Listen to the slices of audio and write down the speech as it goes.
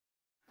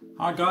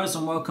Hi guys,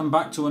 and welcome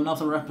back to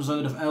another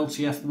episode of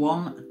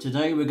LTF1.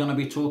 Today we're going to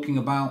be talking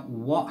about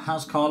what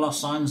has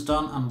Carlos Sainz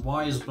done and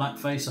why is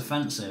Blackface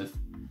offensive.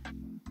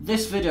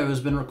 This video has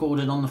been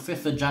recorded on the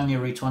 5th of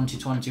January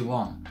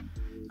 2021,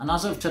 and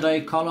as of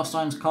today Carlos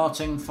Sainz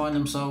karting find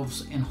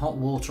themselves in hot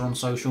water on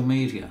social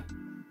media.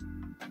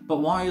 But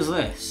why is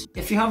this?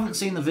 If you haven't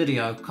seen the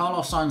video,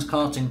 Carlos Sainz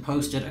karting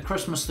posted a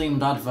Christmas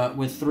themed advert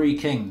with three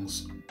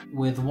kings,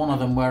 with one of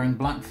them wearing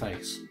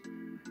blackface.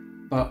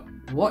 But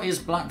what is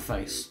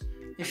blackface?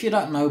 If you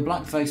don't know,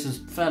 blackface is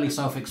fairly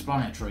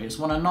self-explanatory. It's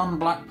when a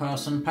non-black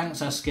person paints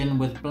their skin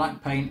with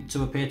black paint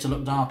to appear to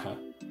look darker.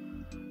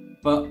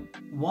 But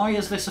why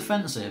is this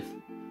offensive?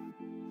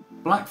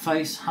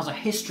 Blackface has a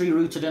history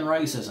rooted in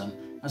racism,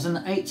 as in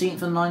the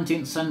 18th and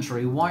 19th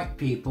century, white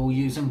people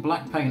using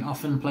black paint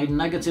often played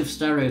negative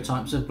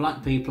stereotypes of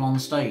black people on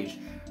stage,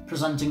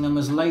 presenting them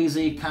as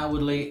lazy,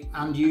 cowardly,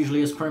 and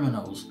usually as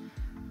criminals.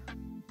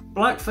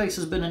 Blackface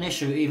has been an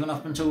issue even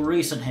up until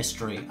recent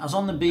history, as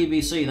on the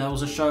BBC there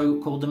was a show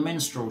called The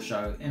Minstrel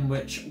Show, in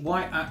which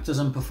white actors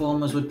and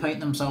performers would paint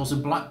themselves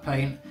with black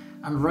paint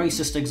and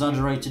racist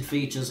exaggerated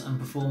features and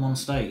perform on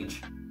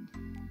stage.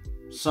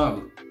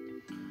 So,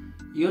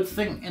 you'd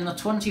think in the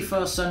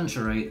 21st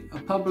century, a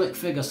public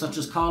figure such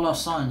as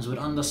Carlos Sainz would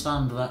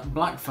understand that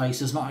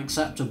blackface is not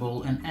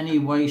acceptable in any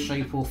way,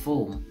 shape or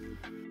form.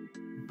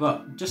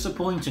 But,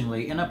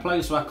 disappointingly, in a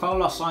place where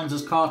Carlos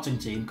Sainz's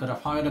karting team could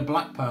have hired a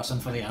black person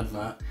for the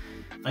advert,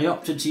 they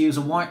opted to use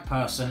a white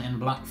person in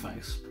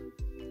blackface.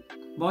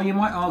 While you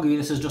might argue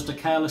this is just a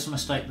careless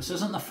mistake, this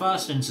isn't the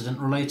first incident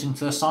relating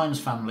to the Sainz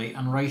family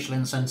and racial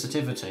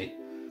insensitivity.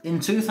 In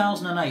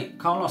 2008,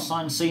 Carlos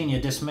Sainz Sr.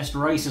 dismissed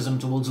racism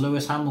towards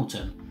Lewis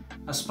Hamilton,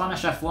 as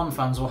Spanish F1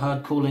 fans were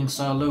heard calling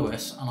Sir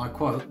Lewis, and I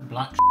quote,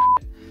 black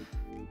shit.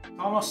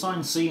 Carlos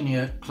Sainz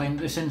Sr. claimed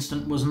this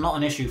incident was not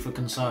an issue for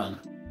concern,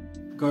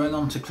 going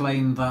on to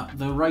claim that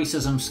the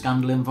racism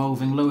scandal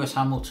involving Lewis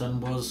Hamilton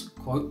was,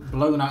 quote,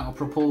 blown out of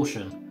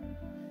proportion.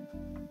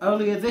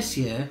 Earlier this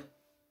year,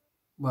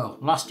 well,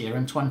 last year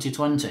in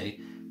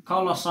 2020,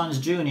 Carlos Sainz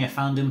Jr.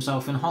 found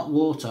himself in hot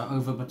water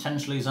over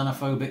potentially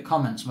xenophobic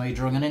comments made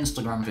during an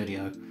Instagram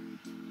video.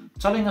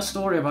 Telling a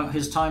story about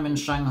his time in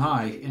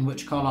Shanghai, in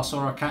which Carlos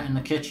saw a cat in the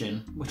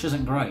kitchen, which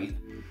isn't great,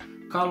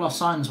 Carlos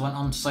Sainz went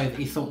on to say that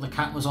he thought the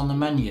cat was on the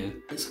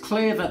menu. It's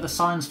clear that the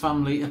Sainz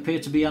family appear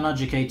to be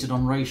uneducated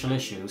on racial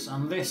issues,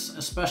 and this,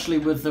 especially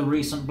with the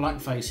recent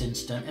blackface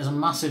incident, is a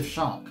massive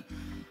shock,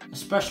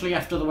 especially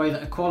after the way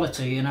that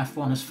equality in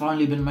F1 has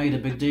finally been made a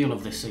big deal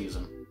of this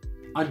season.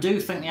 I do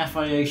think the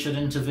FIA should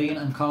intervene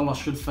and Carlos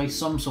should face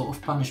some sort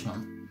of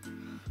punishment.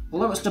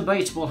 Although it's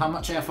debatable how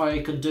much the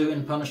FIA could do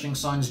in punishing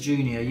Sainz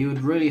Jr., you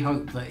would really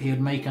hope that he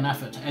would make an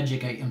effort to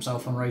educate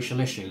himself on racial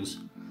issues.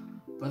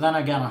 But then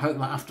again, I hope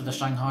that after the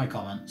Shanghai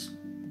comments.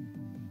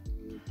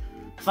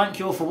 Thank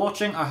you all for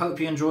watching. I hope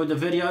you enjoyed the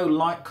video.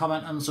 Like,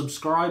 comment and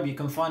subscribe. You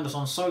can find us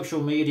on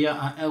social media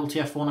at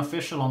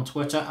LTF1Official on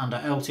Twitter and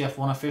at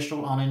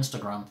LTF1Official on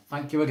Instagram.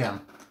 Thank you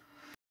again.